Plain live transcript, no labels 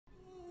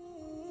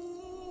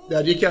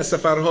در یکی از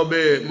سفرها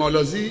به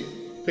مالازی،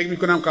 فکر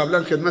میکنم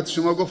قبلا خدمت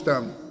شما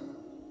گفتم،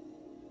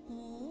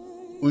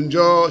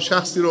 اونجا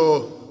شخصی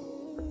رو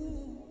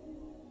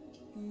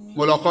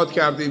ملاقات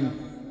کردیم،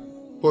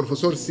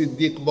 پروفسور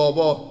صدیق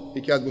بابا،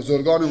 یکی از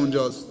بزرگان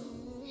اونجاست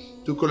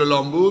تو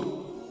کوالالامپور.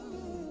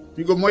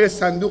 میگه ما یه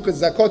صندوق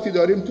زکاتی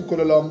داریم تو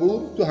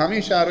کوالالامپور، تو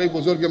همه شهرهای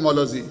بزرگ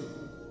مالازی.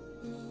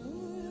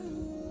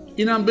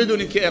 اینم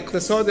بدونید که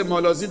اقتصاد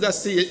مالازی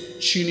دست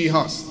چینی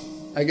هاست.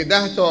 اگه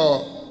 10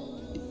 تا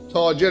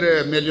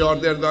تاجر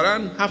میلیاردر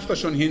دارن، 7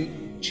 تاشون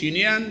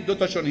چینی هن، 2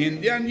 تاشون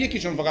هندی هن،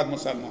 یکیشون فقط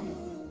مسلمان.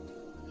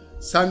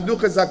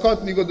 صندوق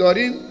زکات میگو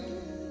داریم.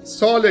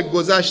 سال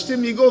گذشته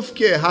میگفت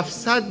که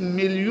 700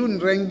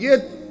 میلیون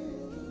رنگت،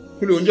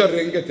 پول اونجا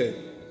رنگته،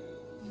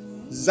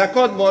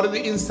 زکات وارد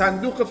این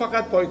صندوق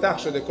فقط پایتخت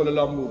شده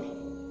کوالالامپور.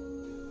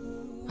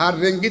 هر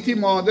رنگتی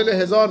معادل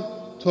 1000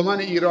 تومان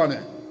ایرانه.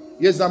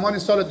 یه زمانی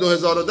سال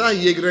 2010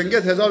 یک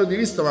رنگت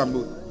 1200 تومان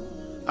بود.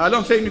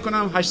 الان فکر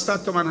میکنم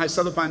 800 تومان،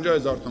 850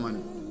 هزار تومانه.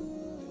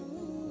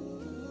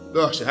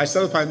 ببخشید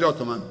 850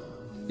 تومان.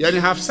 یعنی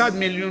 700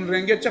 میلیون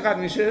رنگت چقدر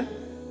میشه؟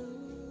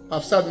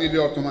 700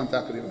 میلیارد تومان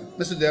تقریبا،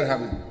 مثل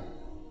درهمه.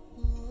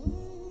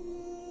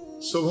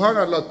 سبحان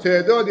الله،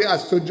 تعدادی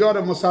از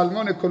تجار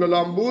مسلمان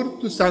کوالالامپور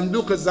تو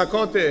صندوق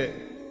زکات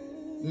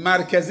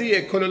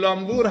مرکزی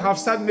کوالالامپور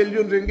 700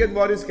 میلیون رنگت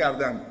واریز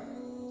کردن.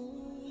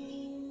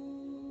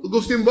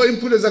 گفتیم با این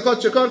پول زکات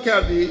چه کار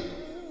کردی؟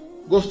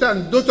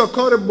 گفتن 2 تا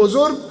کار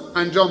بزرگ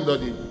انجام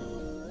دادیم.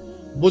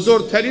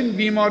 بزرگترین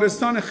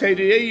بیمارستان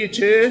خیریه‌ای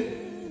چه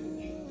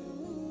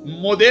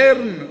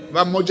مدرن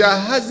و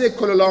مجهز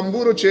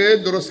کوالالامپور رو چه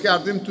درست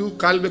کردیم تو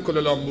قلب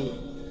کوالالامپور.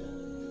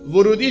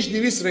 ورودیش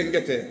 200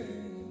 رنگته.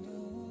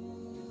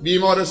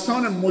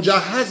 بیمارستان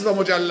مجهز و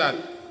مجلل.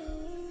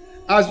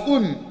 از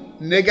اون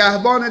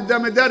نگهبان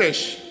دم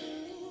درش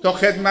تا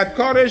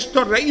خدمتکارش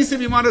تا رئیس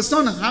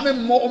بیمارستان همه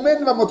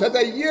مؤمن و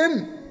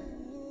متدین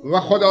و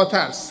خدا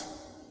ترس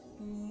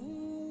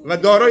و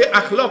دارای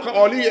اخلاق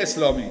عالی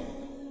اسلامی.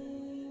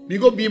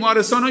 میگو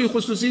بیمارستان های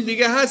خصوصی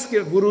دیگه هست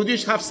که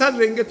ورودیش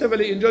 700 رنگته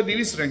ولی اینجا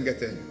 200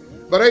 رنگته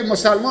برای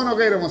مسلمان و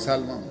غیر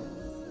مسلمان.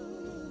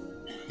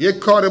 یک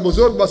کار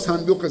بزرگ با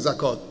صندوق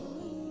زکات.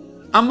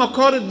 اما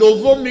کار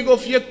دوم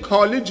میگفت یک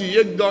کالجی،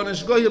 یک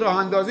دانشگاهی راه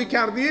اندازی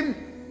کردیم،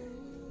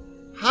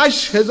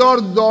 8000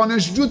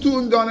 دانشجو تو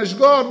اون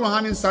دانشگاه رو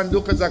همین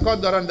صندوق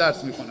زکات دارن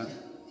درس میکنن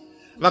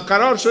و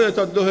قرار شده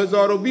تا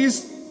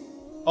 2020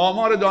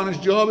 آمار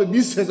دانشجوها به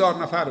 20000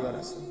 نفر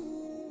برسه.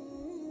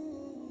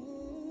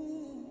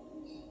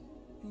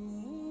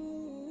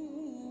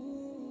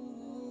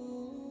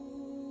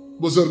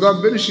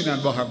 بزرگان بنشینن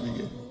با هم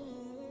دیگه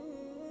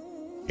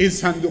این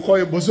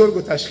صندوقهای بزرگ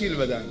رو تشکیل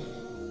بدن،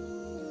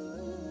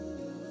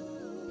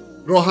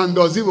 راه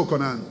اندازی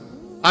بکنن،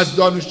 از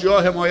دانشجوها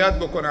حمایت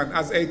بکنن،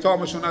 از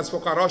ایتامشون، از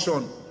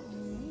فقراشون.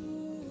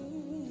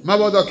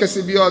 مبادا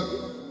کسی بیاد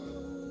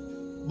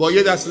با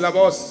یه دست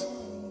لباس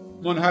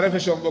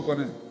منحرفشون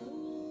بکنه.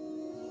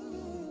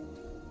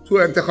 تو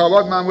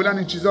انتخابات معمولا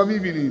این چیزا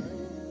میبینید،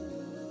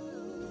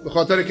 به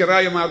خاطر که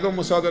رأی مردم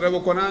مصادره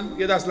بکنن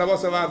یه دست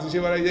لباس ورزشی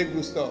برای یک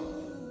روستا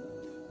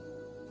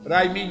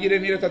رأی میگیره،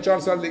 میره تا 4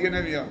 سال دیگه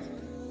نمیاد.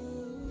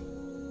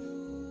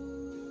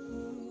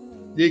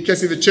 دیگه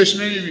کسی به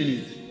چشم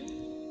نمیبینید.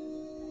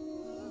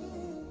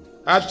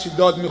 هر چی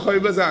داد میخوای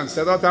بزن،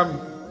 صدات هم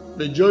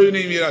به جایی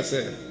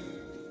نمیرسه.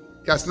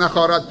 کس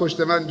نخارد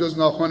پشت من جز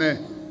ناخن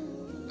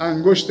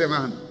انگشت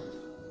من.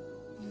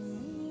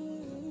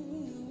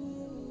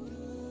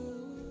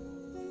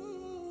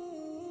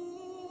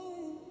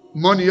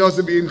 ما نیاز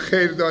به این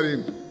خیر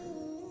داریم.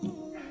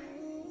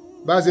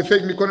 بعضی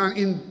فکر میکنن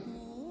این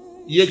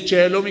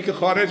 1/40 که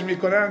خارج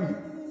میکنن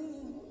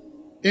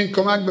این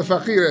کمک به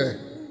فقیره.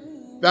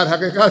 در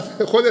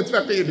حقیقت خودت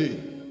فقیری،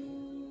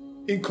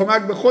 این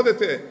کمک به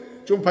خودته.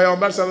 چون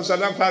پیامبر صلی الله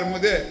علیه و سلم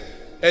فرموده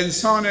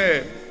انسان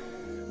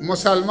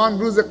مسلمان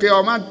روز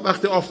قیامت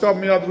وقتی آفتاب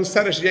میاد رو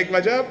سرش یک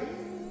وجب،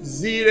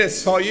 زیر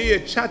سایه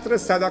چتر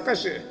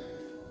صدقشه.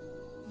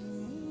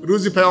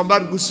 روزی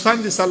پیامبر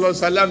گوسفندی صلی الله علیه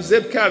و سلم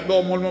ذبح کرد، به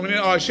ام المؤمنین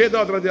عایشه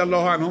داد رضی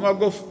الله عنها،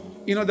 گفت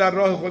اینو در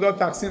راه خدا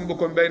تقسیم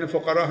بکن بین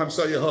فقرا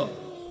همسایه ها.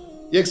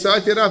 یک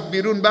ساعتی رفت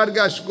بیرون،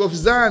 برگشت گفت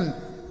زن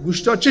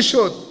گوشتا چه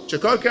شد؟ چه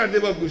کار کرده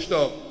با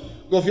گوشتا؟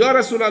 گفت یا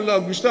رسول الله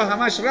گوشتا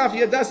همش رفت،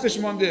 یه دستش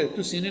مونده.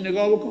 تو سینه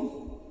نگاه بکن.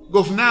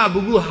 گفت نه،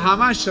 بگو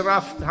همش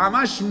رفت،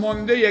 همش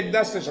مونده، یک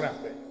دستش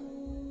رفته.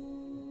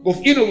 گفت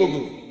اینو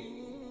بگو،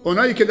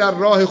 اونایی که در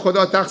راه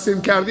خدا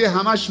تقسیم کردی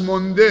همش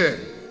مونده،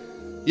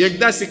 یک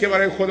دستی که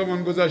برای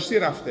خودمون گذاشتی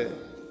رفته.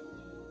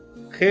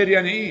 خیر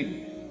یعنی این،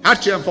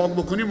 هرچی انفاق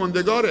بکنی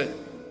موندگاره.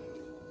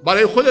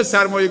 برای خود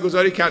سرمایه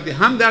گذاری کردی،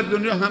 هم در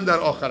دنیا هم در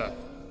آخرت.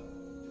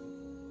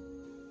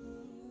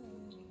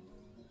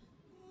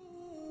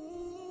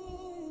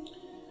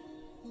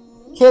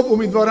 خب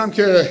امیدوارم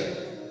که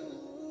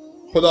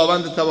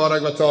خداوند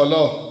تبارک و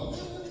تعالی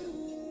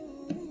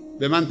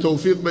به من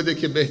توفیق بده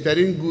که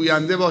بهترین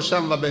گوینده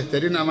باشم و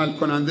بهترین عمل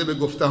کننده به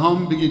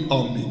گفتهام. بگید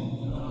آمین.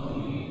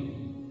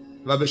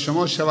 و به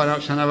شما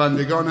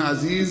شنوندگان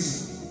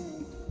عزیز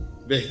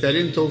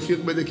بهترین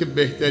توفیق بده که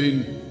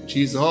بهترین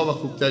چیزها و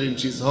خوبترین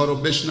چیزها رو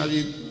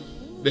بشنوید،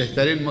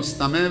 بهترین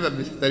مستمع و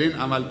بهترین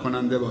عمل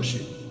کننده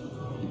باشید.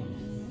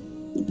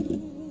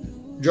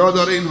 جا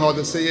داره این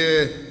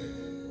حادثه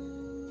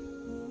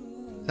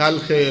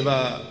تلخ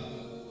و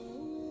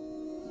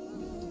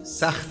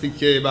سختی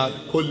که بر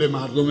کل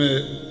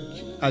مردم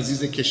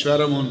عزیز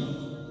کشورمون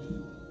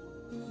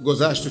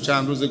گذشت و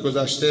چند روز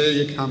گذشته،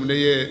 یک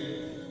حمله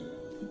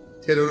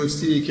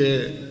تروریستی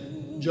که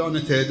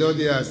جان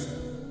تعدادی از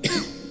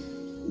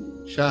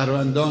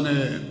شهروندان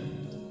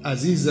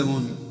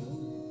عزیزمون،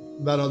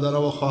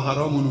 برادرها و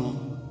خواهرامون رو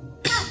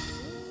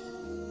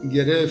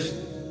گرفت.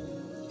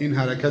 این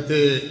حرکت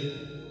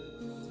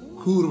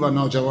کور و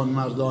ناجوان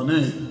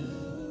مردانه،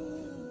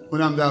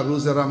 اونم در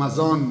روز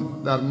رمضان،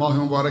 در ماه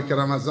مبارک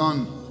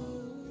رمضان،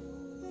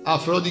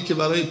 افرادی که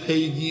برای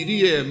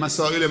پیگیری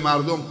مسائل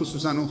مردم،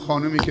 خصوصا اون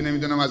خانمی که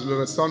نمیدونم از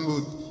لرستان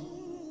بود،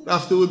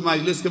 رفته بود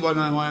مجلس که با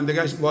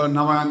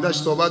نمایندش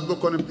صحبت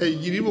بکنه،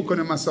 پیگیری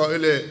بکنه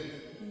مسائل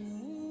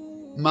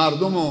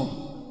مردم و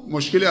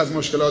مشکلی از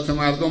مشکلات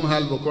مردم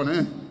حل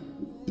بکنه.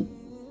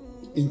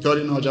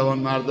 اینطوری ناجوان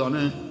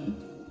مردانه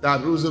در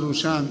روز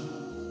روشن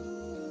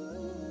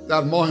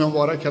در ماه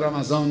مبارک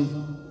رمضان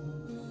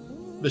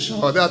به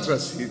شهادت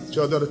رسید.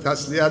 جا داره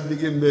تسلیت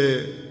بگیم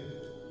به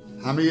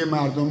همه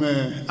مردم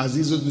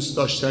عزیز و دوست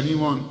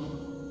داشتنیمون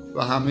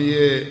و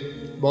همه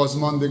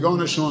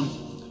بازماندگانشون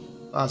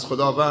و از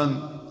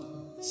خداوند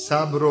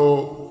صبر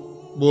و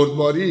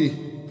بردباری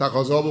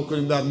تقاضا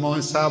بکنیم در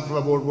ماه صبر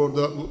و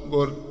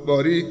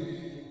بردباری،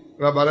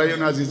 و برای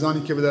اون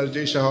عزیزانی که به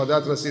درجه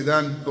شهادت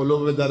رسیدن،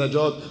 علو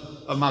درجات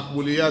و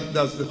مقبولیت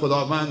دست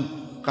خداوند،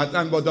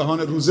 قطعا با دهان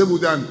روزه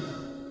بودن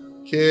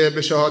که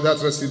به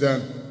شهادت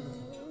رسیدن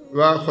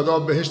و خدا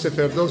بهشت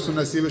فردوس رو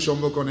نصیبشون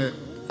بکنه.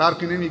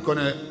 فرقی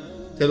نمیکنه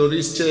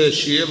تروریست چه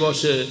شیعه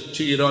باشه،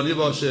 چه ایرانی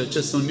باشه،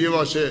 چه سنی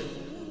باشه،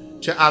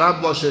 چه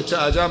عرب باشه، چه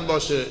عجم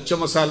باشه، چه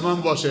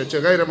مسلمان باشه، چه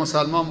غیر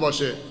مسلمان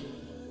باشه.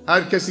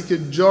 هر کسی که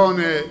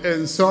جان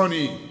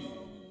انسانی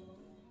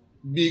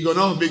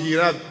بیگناه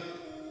بگیرد،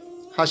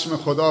 خشم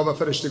خدا و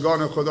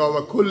فرشتگان خدا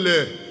و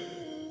کل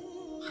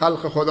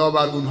خلق خدا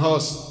بر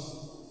اونهاست.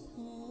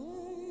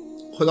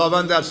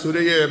 خداوند در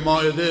سوره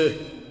مائده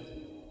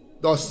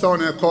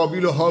داستان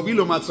قابیل و حابیل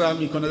رو مطرح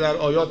میکنه در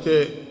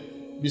آیات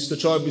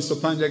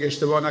 24-25 اگه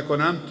اشتباه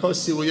نکنم تا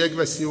 31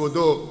 و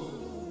 32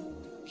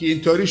 که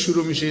اینطوری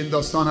شروع میشه این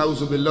داستان: اعوذ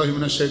بالله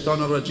من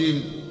الشیطان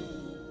الرجیم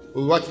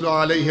واتل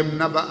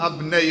علیهم نبأ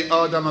ابنی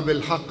آدم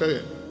بالحق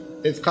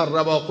اذ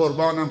قربا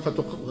قربانا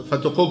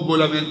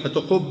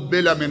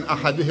فتقبل من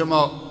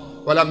احدهما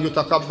ولم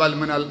يتقبل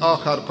من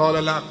الاخر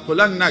قال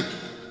لاقتلنك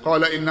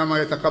قال انما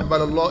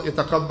يتقبل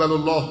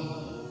الله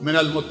من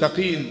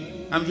المتقین.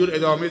 همجور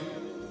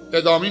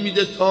ادامه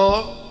میده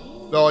تا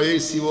به آیه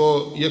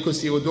 31 و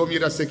 32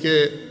 میرسه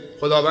که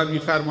خداوند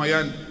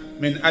میفرمایند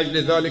من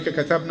اجل ذلك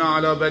كتبنا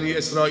على بني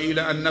اسرائيل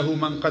انه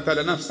من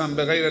قتل نفسا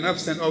بغير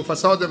نفس او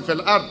فساد في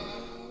الارض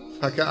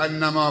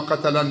فكأنما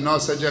قتل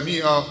الناس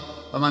جميعا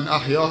ومن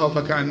احیاها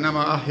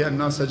فكأنما احیا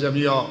الناس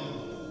جميعا.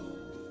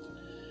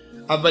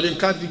 اولین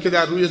قتلی که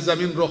در روی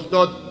زمین رخ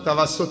داد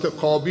توسط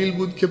قابیل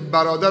بود که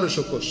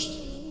برادرشو کشت.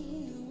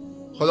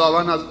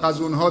 خداوند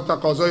از اونها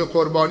تقاضای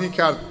قربانی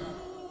کرد،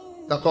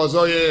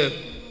 تقاضای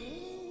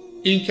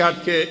این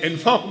کرد که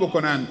انفاق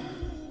بکنن.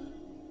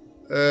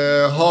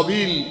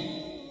 حابیل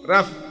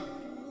رفت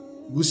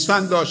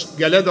گوسفند داشت،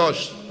 گله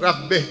داشت،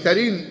 رفت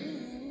بهترین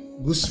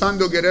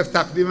گوسفند رو گرفت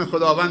تقدیم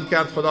خداوند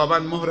کرد.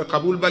 خداوند مهر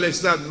قبول بلش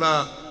زد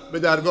و به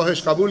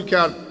درگاهش قبول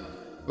کرد.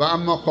 و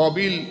اما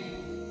قابیل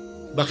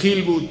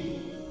بخیل بود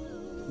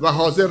و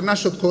حاضر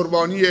نشد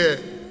قربانی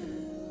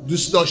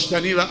دوست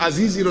داشتنی و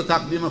عزیزی رو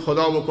تقدیم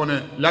خدا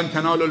بکنه. لن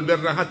تنالوا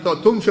البر حتی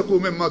تنفقوا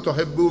مما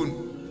تحبون.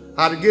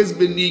 هرگز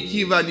به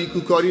نیکی و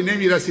نیکوکاری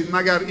نمیرسید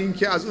مگر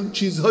اینکه از اون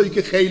چیزهایی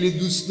که خیلی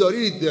دوست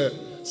دارید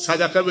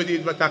صدقه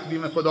بدید و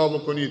تقدیم خدا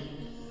بکنید.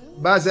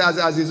 بعضی از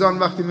عزیزان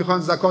وقتی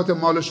میخوان زکات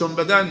مالشون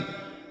بدن،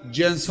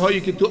 جنس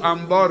هایی که تو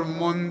انبار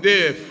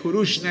مونده،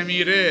 فروش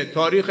نمیره،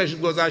 تاریخش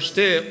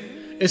گذشته،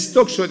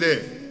 استوک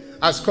شده،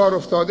 از کار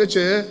افتاده،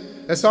 چه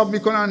حساب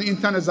میکنن این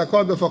تن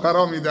زکات به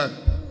فقرا میدن.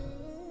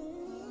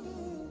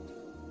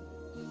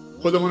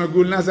 خودمون رو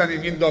گول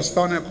نزنیم. این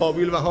داستان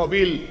قابیل و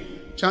حابیل،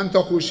 چند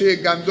تا خوشه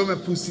گندم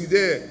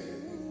پوسیده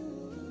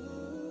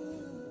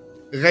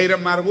غیر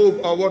مرغوب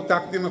آورد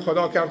تقدیم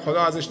خدا کرد،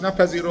 خدا ازش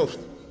نپذیرفت.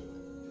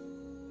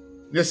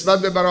 نسبت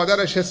به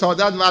برادرش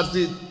حسادت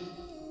ورزید.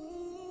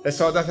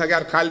 حسادت اگر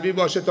قلبی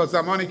باشه تا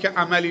زمانی که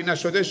عملی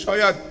نشده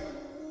شاید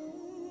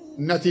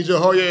نتیجه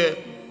های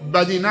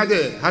بدی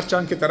نده،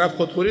 هرچند که طرف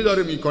خودخوری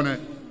داره میکنه،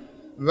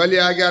 ولی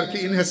اگر که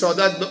این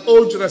حسادت به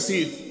اوج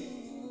رسید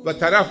و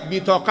طرف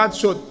بی‌طاقت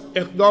شد،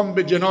 اقدام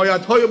به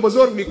جنایت های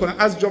بزرگ میکنه،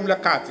 از جمله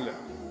قتل.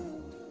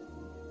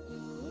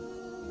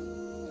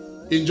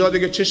 اینجا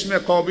دیگه چشم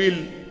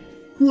قابیل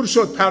کور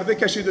شد، پرده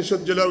کشیده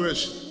شد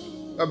جلوش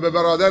و به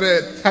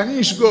برادر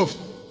تنیش گفت.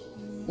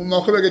 اون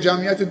موقع بگه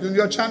جمعیت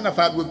دنیا چند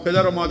نفر بود؟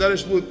 پدر و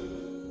مادرش بود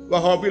و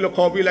حابیل و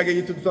قابیل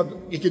اگه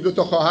یکی دو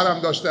تا خواهر هم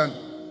داشتن.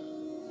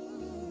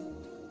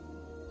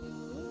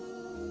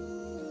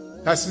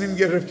 تصمیم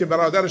گرفت که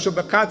برادرش رو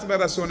به قتل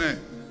برسونه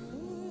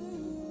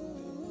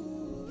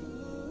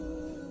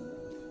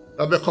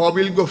و به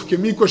قابیل گفت که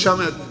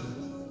میکشمت.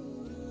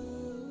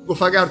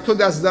 گفت اگر تو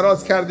دست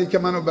دراز کردی که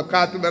منو به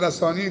قتل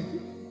برسانید،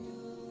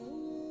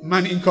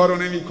 من این کارو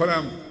نمی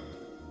کنم.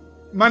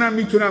 منم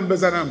میتونم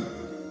بزنم،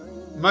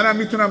 منم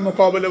میتونم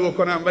مقابله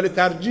بکنم، ولی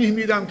ترجیح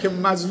میدم که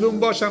مظلوم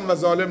باشم و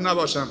ظالم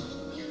نباشم.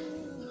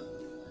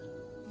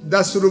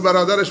 دست رو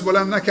برادرش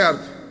بلند نکرد،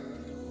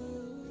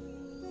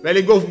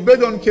 ولی گفت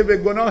بدون که به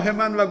گناه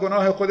من و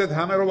گناه خودت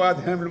همه رو باید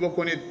حمل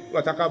بکنید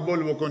و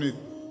تقبل بکنید.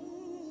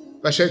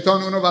 و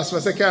شیطان اونو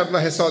وسوسه کرد و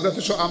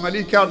حسادتش رو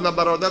عملی کرد و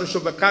برادرش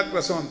رو به قتل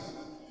رساند.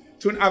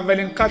 چون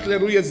اولین قتل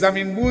روی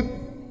زمین بود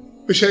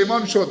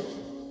پشیمان شد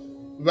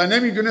و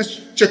نمیدونست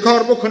چه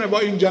کار بکنه با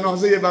این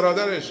جنازه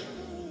برادرش.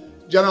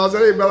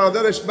 جنازه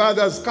برادرش بعد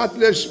از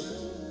قتلش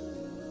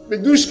به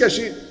دوش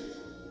کشید،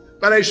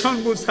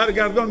 پریشان بود،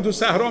 سرگردان تو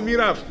صحرا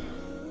میرفت،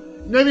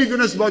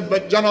 نمیدونست با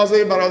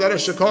جنازه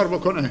برادرش چه کار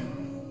بکنه،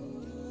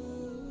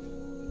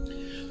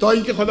 تا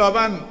اینکه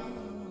خداوند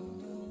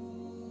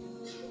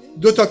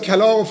 2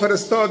 کلاغ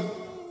فرستاد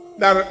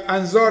در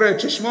انظار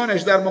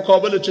چشمانش، در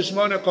مقابل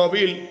چشمان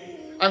قابیل،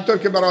 همطور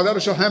که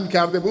برادرش رو هم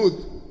کرده بود،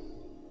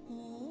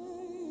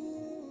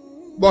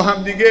 با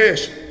همدیگه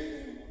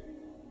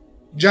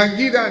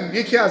جنگیدن.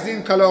 یکی از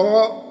این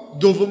کلاغا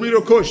دومی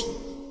رو کشت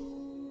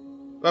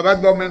و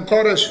بعد با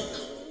منقارش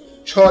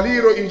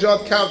چالی رو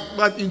ایجاد کرد،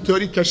 بعد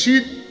اینطوری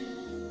کشید،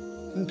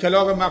 اون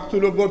کلاغ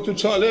مقتول رو برد تو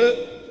چاله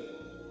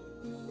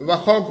و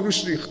خاک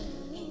روش ریخت.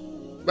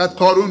 بعد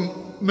قارون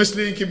مثل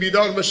این که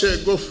بیدار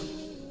بشه گفت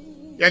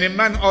یعنی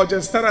من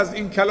عاجزتر از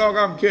این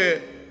کلاغم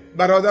که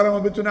برادرم رو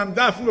بتونم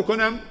دفن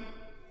بکنم؟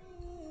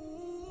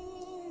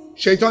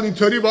 شیطان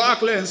اینطوری با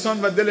عقل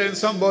انسان و دل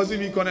انسان بازی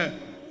میکنه.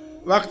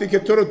 وقتی که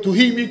تو رو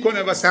تهی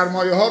میکنه و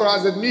سرمایه ها رو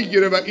ازت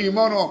میگیره و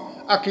ایمان و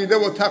عقیده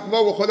و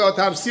تقوا و خدا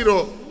ترسی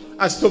رو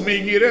از تو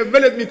میگیره،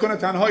 ولت میکنه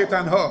تنهای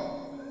تنها.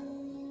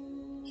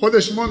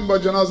 خودش موند با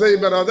جنازه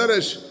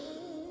برادرش،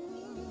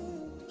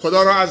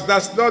 خدا رو از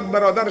دست داد،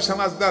 برادرش هم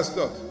از دست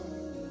داد،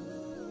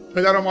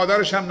 پدر و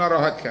مادرش هم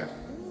ناراحت کرد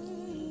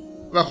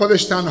و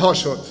خودش تنها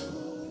شد.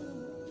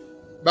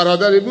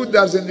 برادری بود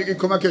در زندگی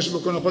کمکش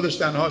بکنه، خودش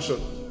تنها شد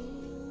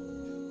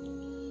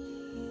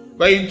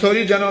و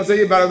اینطوری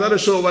جنازه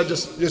برادرش و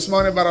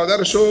جسمان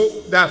برادرش رو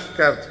دفن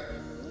کرد.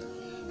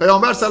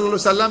 پیامبر صلی الله علیه و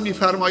سلم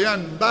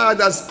میفرمایند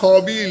بعد از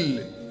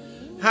قابیل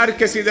هر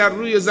کسی در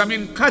روی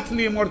زمین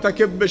قتلی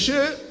مرتکب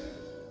بشه،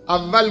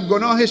 اول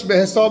گناهش به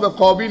حساب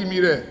قابیل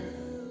میره،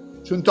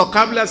 چون تا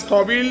قبل از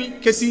قابیل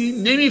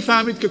کسی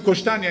نمیفهمید که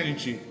کشتن یعنی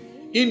چی.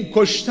 این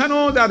کشتن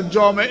رو در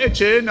جامعه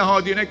چه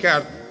نهادینه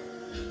کرد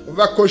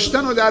و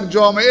کشتن رو در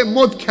جامعه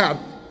مد کرد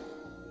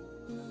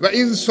و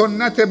این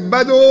سنت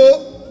بد رو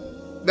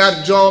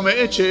در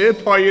جامعه چه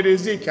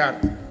پایه‌ریزی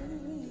کرد.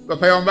 و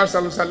پیامبر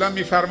صلی الله علیه و سلم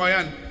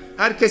میفرمایند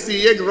هر کسی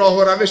یک راه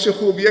و روش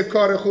خوب، یک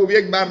کار خوب،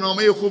 یک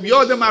برنامه خوب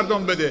یاد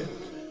مردم بده،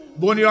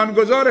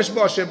 بنیانگذارش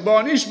باشه،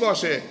 بانیش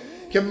باشه،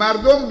 که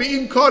مردم به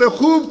این کار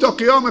خوب تا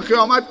قیام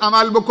قیامت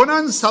عمل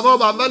بکنن،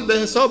 ثواب اول به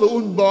حساب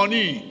اون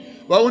بانی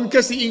و اون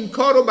کسی این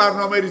کار رو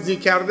برنامه ریزی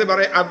کرده،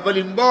 برای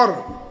اولین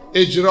بار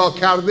اجرا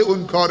کرده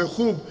اون کار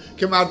خوب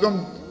که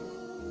مردم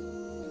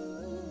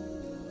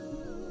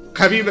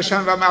قوی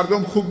بشن و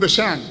مردم خوب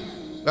بشن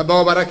و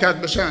با برکت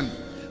بشن.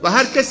 و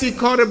هر کسی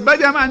کار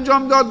بدی هم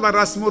انجام داد و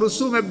رسم و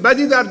رسوم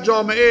بدی در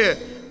جامعه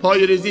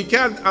پایه‌ریزی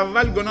کرد،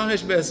 اول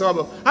گناهش به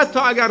حساب، حتی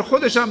اگر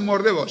خودش هم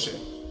مرده باشه.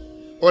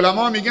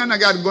 علما میگن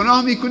اگر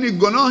گناه میکنی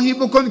گناهی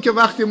بکن که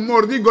وقتی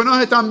مردی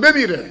گناهت هم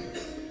بمیره.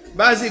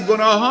 بعضی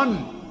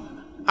گناهان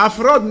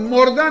افراد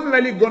مردن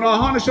ولی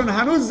گناهانشون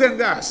هنوز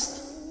زنده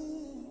است.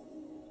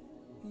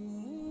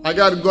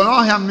 اگر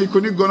گناه هم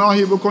میکنی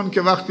گناهی بکن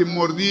که وقتی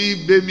مردی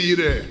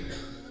بمیره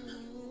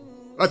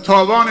و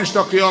تاوانش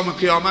تا قیام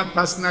قیامت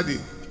پس ندید.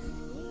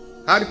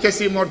 هر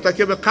کسی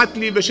مرتکب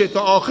قتلی بشه تا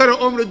آخر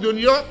عمر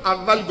دنیا،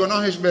 اول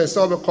گناهش به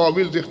حساب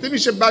قابیل ریخته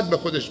میشه، بعد به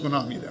خودش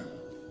گناه میدن،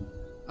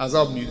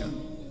 عذاب میدن.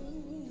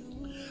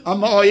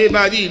 اما آیه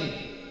بعدی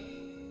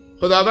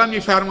خداوند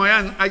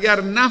میفرمایند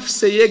اگر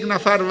نفس یک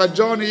نفر و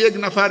جان یک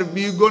نفر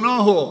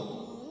بیگناهو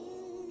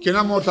که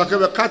نه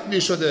مرتکب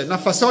قتلی شده نه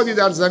فسادی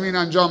در زمین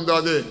انجام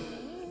داده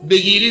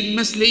بگیرید،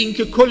 مثل این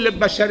که کل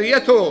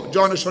بشریت رو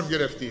جانشون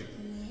گرفتید،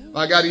 و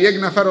اگر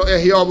یک نفر رو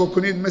احیا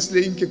بکنید مثل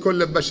این که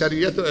کل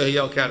بشریت رو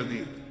احیا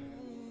کردید.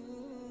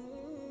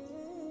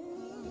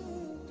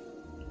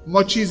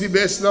 ما چیزی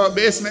به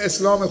اسم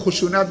اسلام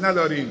خشونت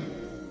نداریم.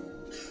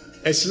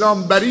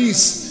 اسلام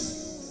بریست،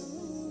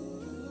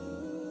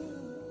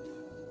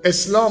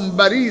 اسلام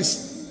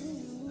بریست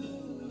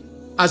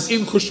از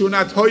این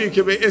خشونت هایی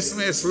که به اسم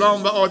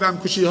اسلام و آدم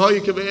کشی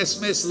هایی که به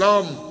اسم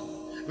اسلام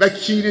و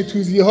کینه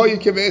توزی هایی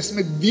که به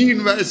اسم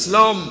دین و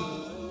اسلام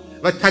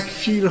و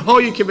تکفیر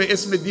هایی که به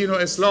اسم دین و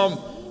اسلام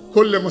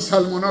کل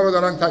مسلمان ها رو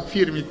دارن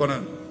تکفیر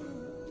میکنن.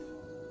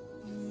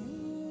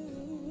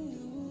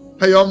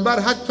 پیامبر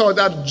حتی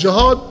در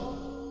جهاد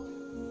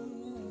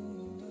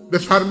به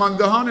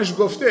فرماندهانش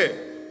گفته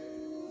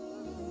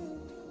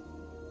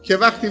که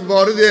وقتی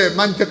وارد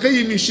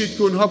منطقه‌ای میشید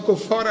که اونها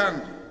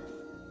کفارن،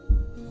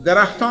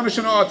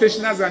 درختانشون رو آتش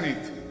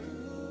نزنید،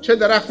 چه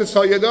درخت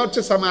سایه‌دار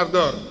چه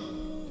ثمردار،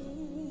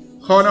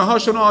 خانه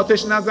هاشون رو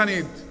آتش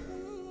نزنید،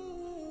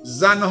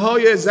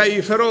 زنهای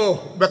ضعیفه رو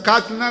به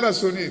قتل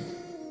نرسونید.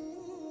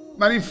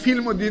 من این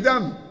فیلم رو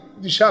دیدم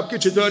دیشب که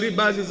چطوری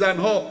بعضی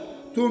زنها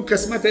تو اون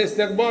قسمت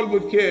استقبال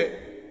بود که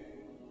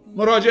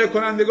مراجعه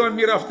کنندگان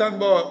میرفتن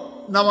با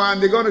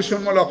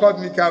نمایندگانشون ملاقات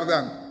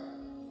میکردن،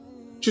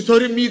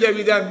 چطوری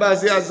میدویدن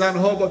بعضی از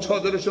زنها با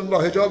چادرشون با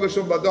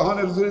حجابشون با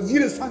دهان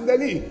زیر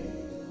صندلی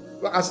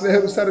و اسلحه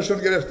رو سرشون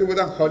گرفته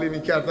بودن خالی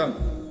میکردن.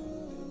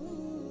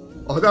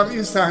 آدم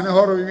این صحنه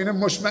ها رو ببینه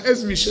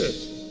مشمئز میشه.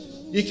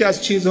 یکی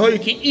از چیزهایی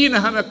که این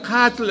همه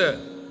قتل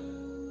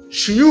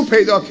شیوع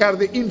پیدا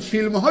کرده این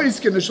فیلم هایی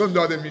است که نشون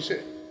داده میشه.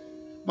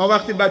 ما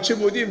وقتی بچه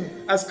بودیم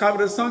از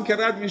قبرستان که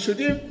رد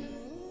میشدیم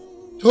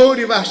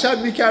طوری وحشت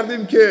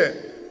میکردیم که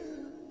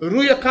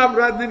روی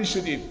قبر رد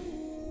نمیشدیم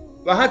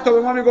و حتی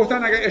به ما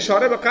میگفتن اگر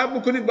اشاره به قبر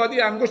بکنید باید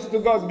این انگشت تو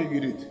گاز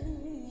بگیرید.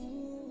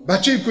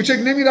 بچه کوچک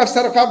نمیرفت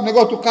سر قبر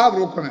نگاه تو قبر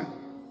رو کنه.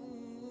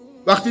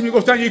 وقتی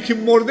میگفتن یکی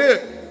مرده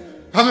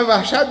همه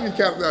وحشت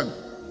میکردن.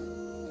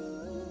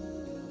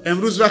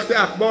 امروز وقتی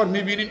اخبار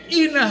میبینیم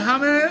این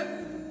همه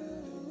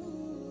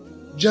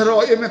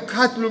جرائم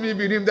قتل رو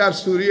میبینیم در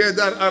سوریه،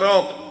 در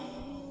عراق،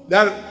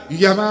 در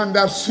یمن،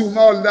 در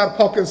سومال، در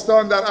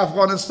پاکستان، در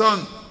افغانستان،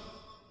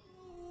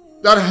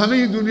 در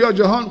همه دنیا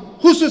جهان،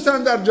 خصوصا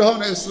در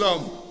جهان اسلام،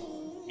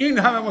 این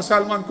همه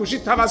مسلمان کشی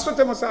توسط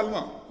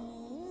مسلمان.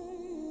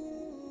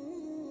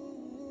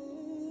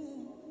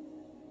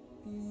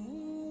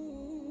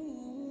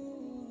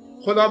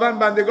 خداوند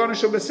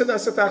بندگانش رو به 3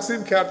 دسته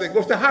تقسیم کرده،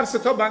 گفته هر 3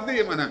 تا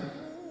بنده منن.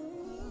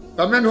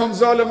 و منهم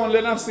ظالم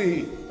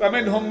لنفسه و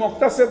منهم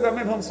مقتصد و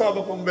منهم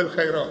سابق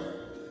بالخیرات.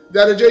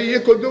 درجه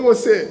 1 و 2 و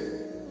 3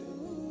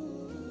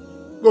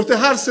 گفته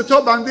هر 3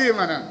 تا بنده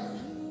منن،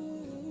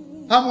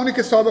 هم اونی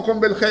که سابق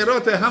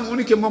بالخیرات، هم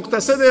اونی که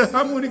مقتصده،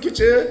 هم اونی که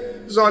چه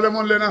ظالم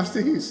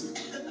لنفسه است.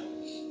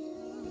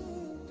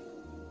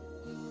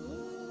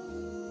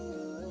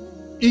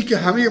 این که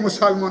همه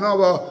مسلمان ها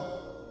و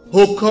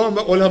حکام و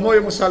علمای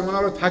مسلمان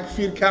ها رو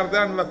تکفیر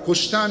کردن و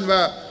کشتن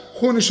و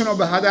خونشون رو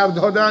به هدر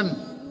دادن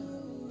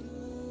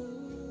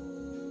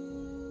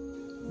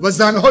و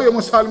زنهای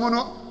مسلمان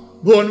رو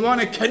به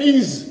عنوان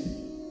کنیز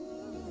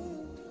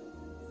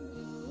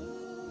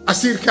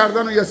اسیر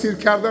کردن و یسیر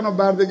کردن و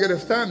برده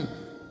گرفتن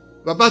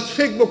و بعد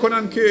فکر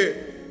بکنن که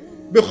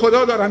به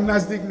خدا دارن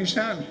نزدیک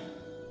میشن.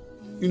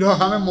 اینها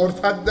همه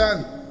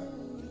مرتدن.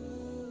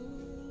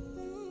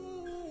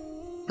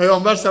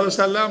 پیامبر صلی الله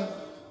علیه و سلم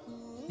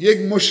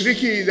یک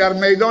مشرکی در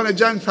میدان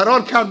جنگ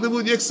فرار کرده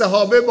بود، یک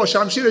صحابه با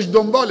شمشیرش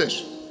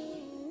دنبالش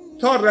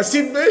تا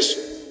رسید بهش،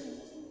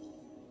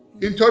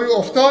 اینطوری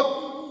افتاد،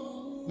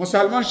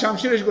 مسلمان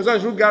شمشیرش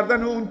گذاشت رو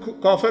گردن اون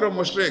کافر و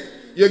مشرک،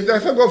 یک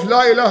دفعه گفت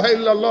لا اله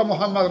الا الله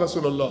محمد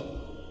رسول الله.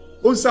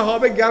 اون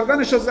صحابه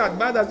گردنشو زد.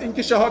 بعد از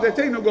اینکه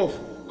شهادتین رو گفت،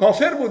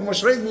 کافر بود،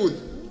 مشرک بود،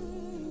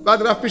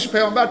 بعد رفت پیش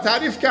پیامبر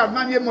تعریف کرد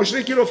من یه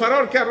مشرکی رو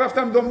فرار کرد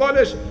رفتم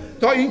دنبالش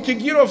تا اینکه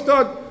گیر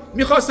افتاد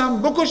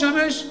میخواستم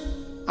بکشمش،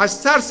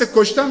 از ترس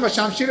کشتن و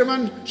شمشیر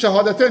من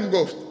شهادتین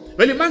گفت،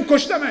 ولی من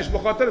کشتمش به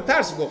خاطر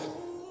ترس گفت.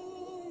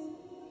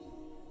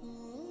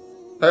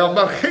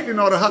 پیامبر خیلی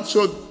ناراحت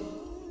شد،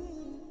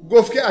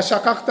 گفت که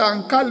اشققت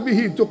عن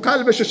قلبه، تو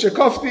قلبش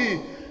شکافتی،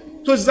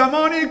 تو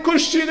زمانی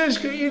کشتیدش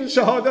که این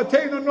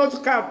شهادتین رو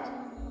نطق کرد،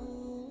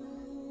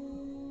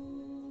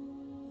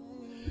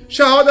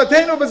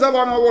 شهادتین رو به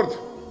زبان آورد،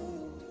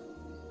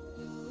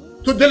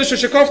 تو دلش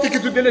شکافتی که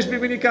تو دلش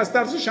ببینی که از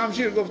ترس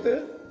شمشیر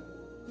گفته،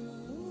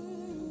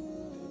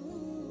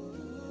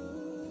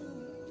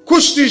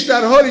 کشتیش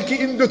در حالی که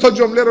این 2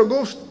 جمله رو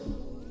گفت.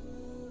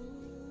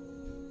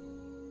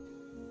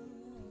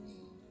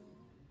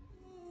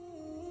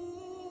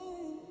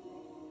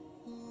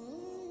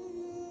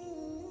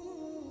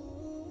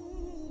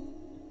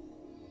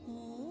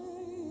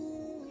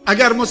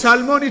 اگر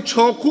مسلمانی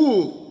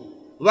چاقو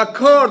و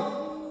کارد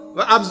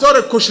و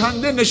ابزار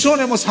کشنده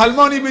نشون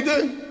مسلمانی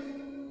بده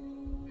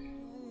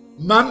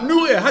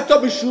ممنوعه،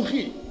 حتی به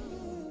شوخی،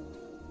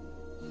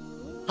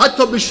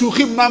 حتی به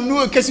شوخی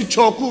ممنوعه کسی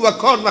چاقو و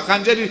کارد و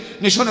خنجری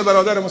نشون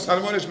برادر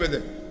مسلمانش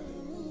بده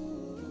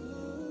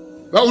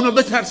و اونو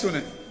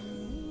بترسونه.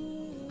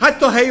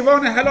 حتی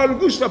حیوان حلال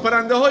گوش و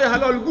پرنده های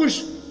حلال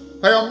گوش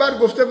پیامبر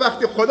گفته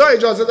وقتی خدا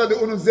اجازه داده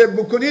اونو ذبح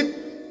بکنید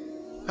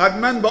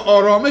حتما با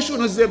آرامش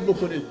اونو ذبح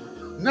بکنید،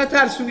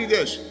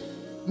 نترسونیدش.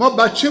 ما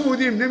بچه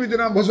بودیم،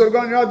 نمیدونم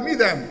بزرگان یاد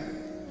میدن،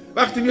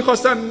 وقتی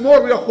میخواستن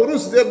مرغ یا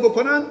خروس ذبح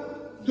بکنن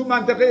تو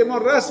منطقه ما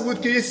رسم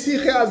بود که یه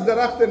سیخ از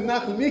درخت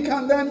نخل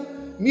میکندن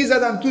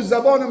میزدن تو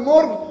زبان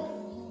مرغ،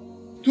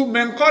 تو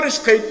منقارش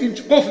قید این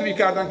قفل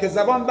میکردن که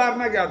زبان بر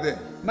نگرده.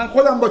 من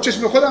خودم با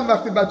چشم خودم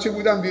وقتی بچه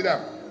بودم دیدم،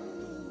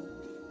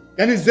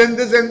 یعنی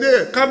زنده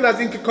زنده قبل از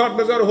اینکه کارت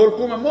بذاره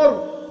حلقوم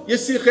مرغ یه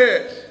سیخ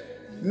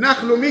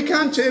نخل رو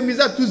میکند چه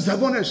میزد تو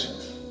زبانش.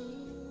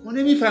 ما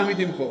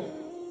نمیفهمیدیم. خب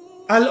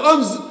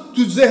الان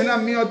تو ذهنم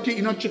میاد که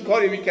اینا چه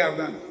کاری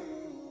میکردن.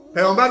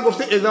 پیامبر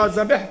گفته اذا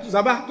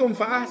ذبحتم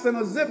فاحسنوا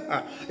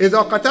الذبح،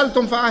 اذا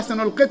قتلتم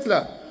فاحسنوا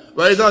القتل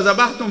و اذا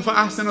ذبحتم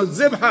فاحسنوا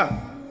الذبح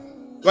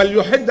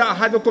وليحد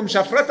احدكم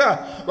شفرته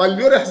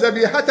وليرح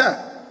ذبیحته.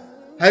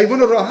 حیوان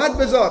رو راحت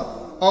بذار،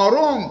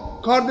 آروم،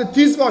 کارد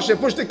تیز باشه،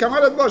 پشت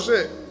کمرت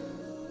باشه،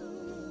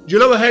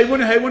 جلو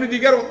حیوان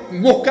دیگر رو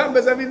محکم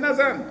به زمین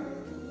نزن.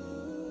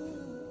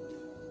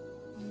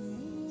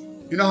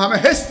 اینا همه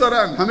حس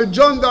دارن، همه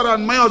جان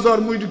دارن. میازار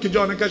مویدی که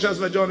جان کش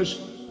است و جانش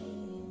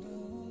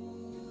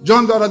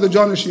جان دارد و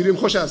جان شیرین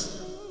خوش است.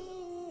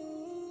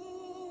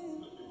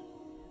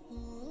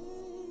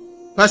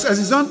 پس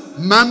عزیزان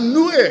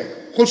ممنوع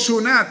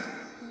خشونت،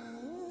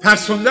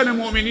 ترسوندن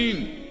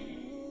مؤمنین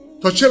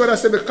تا چه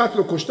برسه به قتل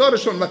و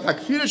کشتارشون و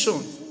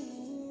تکفیرشون.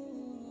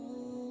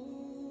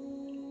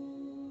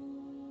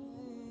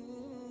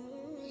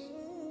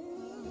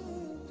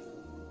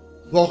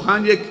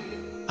 واقعا یک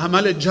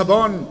عمل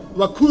جبان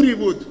و کوری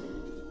بود.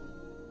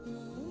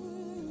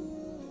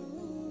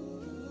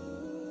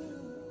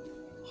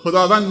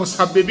 خداوند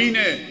مسببین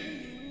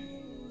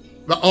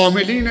و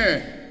عاملین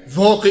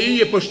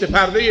واقعی پشت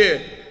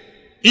پرده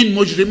این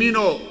مجرمین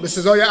رو به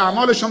سزای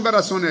اعمالشون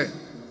برسونه.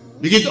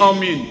 بگید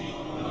آمین.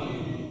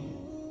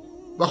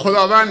 و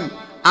خداوند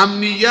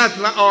امنیت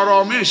و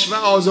آرامش و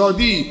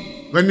آزادی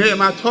و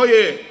نعمتهای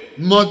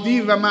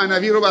مادی و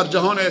معنوی رو بر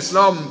جهان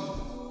اسلام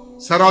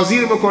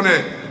سرازیر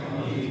بکنه.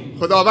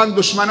 خداوند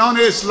دشمنان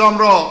اسلام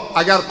را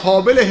اگر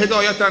قابل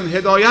هدایتن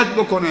هدایت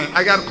بکنه،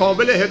 اگر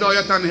قابل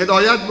هدایتن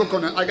هدایت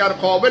بکنه، اگر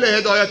قابل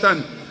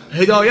هدایتن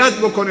هدایت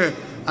بکنه،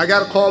 اگر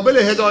قابل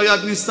هدایت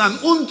نیستن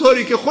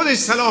اونطوری که خودش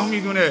صلاح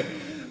میدونه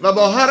و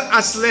با هر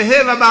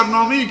اسلحه و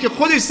برنامه‌ای که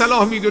خودش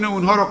صلاح میدونه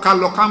اونها را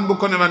قل و قم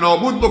بکنه و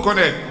نابود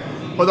بکنه.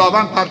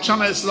 خداوند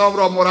پرچم اسلام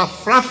را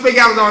مرفرف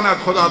بگرداند.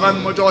 خداوند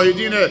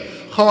مجاهدین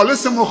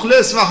خالص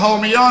مخلص و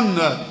حامیان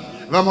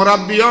و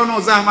مربیان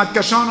و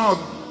زحمتکشان و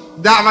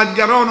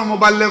دعوتگران و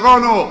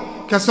مبلغان و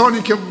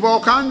کسانی که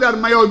واقعا در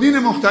میادین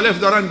مختلف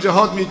دارن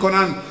جهاد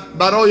میکنن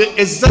برای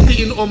عزت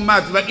این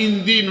امت و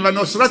این دین و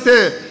نصرت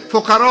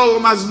فقرا و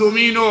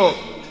مظلومین و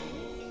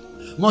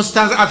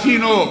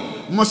مستضعفین و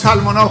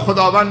مسلمانان،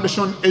 خداوند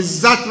بهشون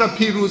عزت و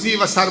پیروزی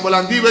و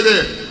سربلندی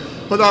بده.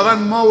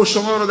 خداوند ما و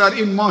شما رو در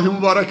این ماه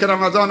مبارک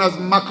رمضان از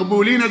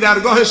مقبولین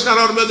درگاهش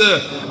قرار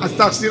بده، از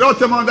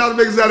تقصیرات ما در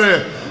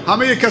بگذره.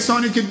 همه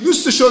کسانی که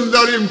دوستشون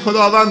داریم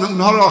خداوند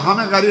اونها را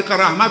همه غریق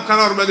رحمت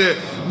قرار بده،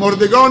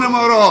 مردگان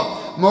ما را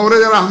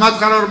مورد رحمت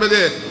قرار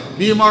بده،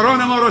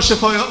 بیماران ما را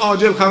شفای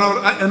عاجل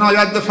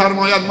عنایت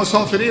بفرماید،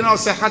 مسافرین را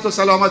صحت و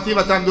سلامتی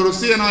و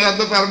تندرستی عنایت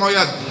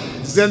بفرماید،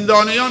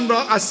 زندانیان را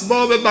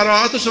اسباب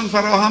براءتشون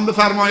فراهم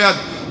بفرماید،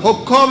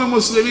 حکام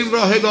مسلمین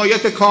را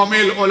هدایت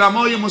کامل،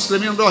 علمای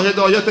مسلمین را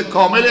هدایت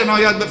کامل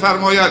عنایت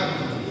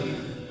بفرماید.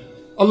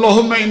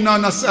 اللهم انا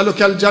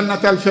نسألك الجنة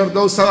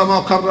الفردوس وما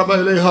قرب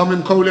اليها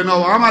من قول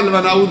او عمل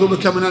ونعوذ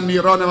بك من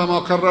النيران وما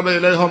قرب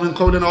اليها من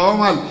قول او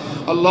عمل.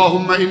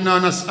 اللهم انا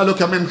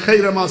نسألك من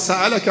خير ما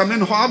سألك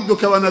منه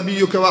عبدك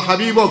ونبيك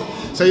وحبيبك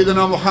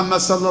سيدنا محمد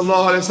صلى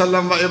الله عليه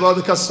وسلم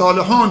وعبادك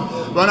الصالحون،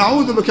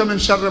 ونعوذ بك من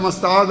شر ما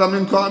استعاذ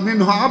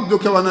منه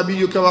عبدك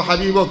ونبيك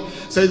وحبيبك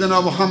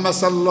سيدنا محمد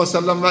صلى الله عليه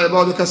وسلم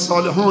وعبادك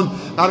الصالحون.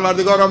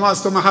 پروردگار ما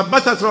از تو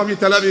محبتت را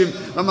میطلبیم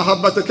و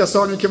محبت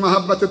کسانی که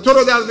محبت تو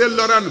را در دل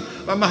دارن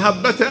و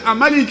محبت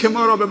عملی که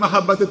ما را به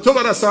محبت تو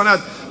برساند.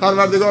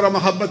 پروردگار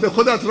محبت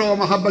خودت را و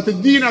محبت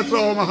دینت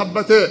را و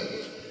محبت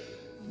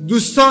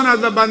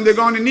دوستانت و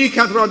بندگان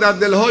نیکت را در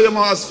دلهای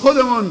ما از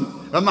خودمون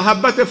و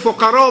محبت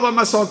فقرا و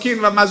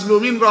مساکین و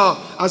مظلومین را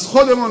از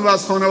خودمون و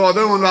از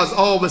خانوادهمون و از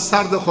آب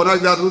سرد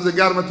خنک در روز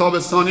گرم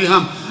تابستانی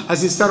هم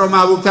عزیزتر و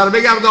محبوبتر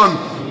بگردان.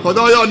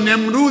 خدایا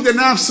نمرود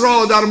نفس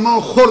را در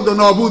ما خرد و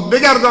نابود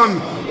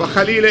بگردان و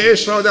خلیل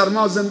عشق را در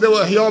ما زنده و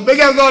احیا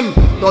بگردان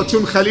تا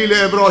چون خلیل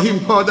ابراهیم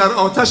پا در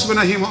آتش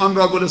بنهیم و آن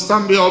را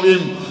گلستان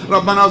بیابیم.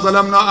 ربنا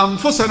ظلمنا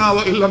انفسنا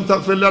وان لم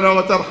تغفر لنا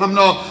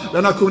وترحمنا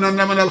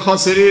لنكونن من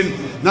الخاسرین.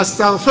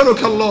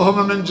 نستغفرك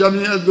اللهم من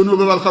جميع الذنوب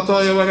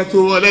والخطايا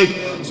ونتوب اليك.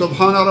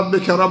 سبحان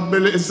ربك رب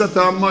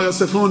العزة عما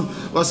يصفون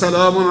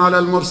وسلام على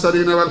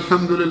المرسلين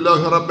والحمد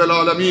لله رب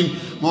العالمين.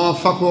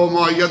 موفق و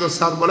مؤید و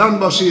سربلند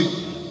باشید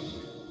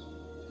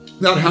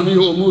در همه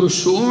امور و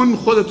شؤون،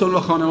 خودتون و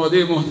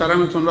خانواده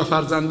محترمتون و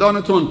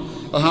فرزندانتون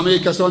و همه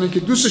کسانی که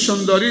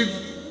دوستشون دارید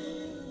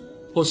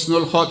حسن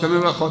الخاتمه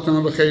و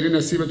خاتمه به خیری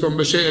نصیبتون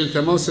بشه.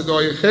 التماس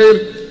دعای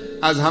خیر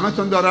از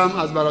همتون دارم.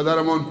 از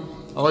برادرمون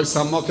آقای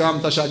سماک هم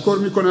تشکر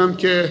میکنم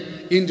که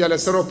این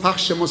جلسه رو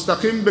پخش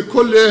مستقیم به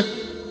کل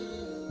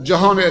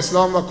جهان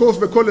اسلام و کفر،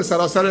 به کل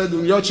سراسر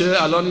دنیا چه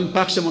الان این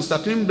پخش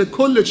مستقیم به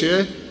کل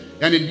چه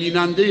یعنی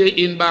بیننده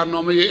این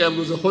برنامه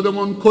امروز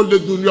خودمون کل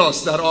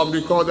دنیاست، در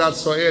آمریکا، در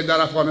سوئد،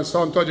 در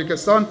افغانستان،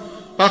 تاجیکستان.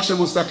 پخش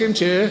مستقیم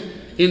چه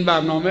این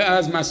برنامه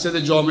از مسجد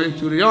جامع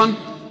توریان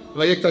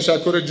و یک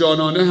تشکر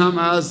جانانه هم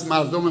از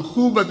مردم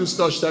خوب و دوست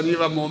داشتنی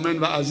و مؤمن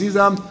و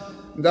عزیزم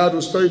در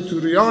روستای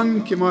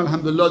توریان که ما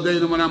الحمدلله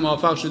دینمون هم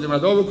موفق شدیم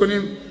ادا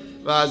بکنیم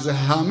و از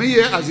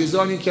همه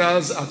عزیزانی که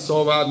از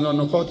اقصا و ادنی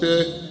نقاط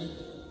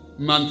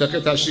منطقه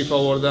تشریف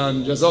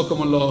آوردن.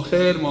 جزاکم الله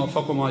خیر،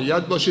 موفق و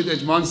مؤید باشید.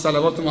 اجماعاً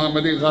صلوات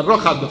محمدی غرا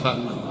خط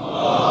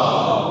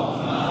بفرمایید.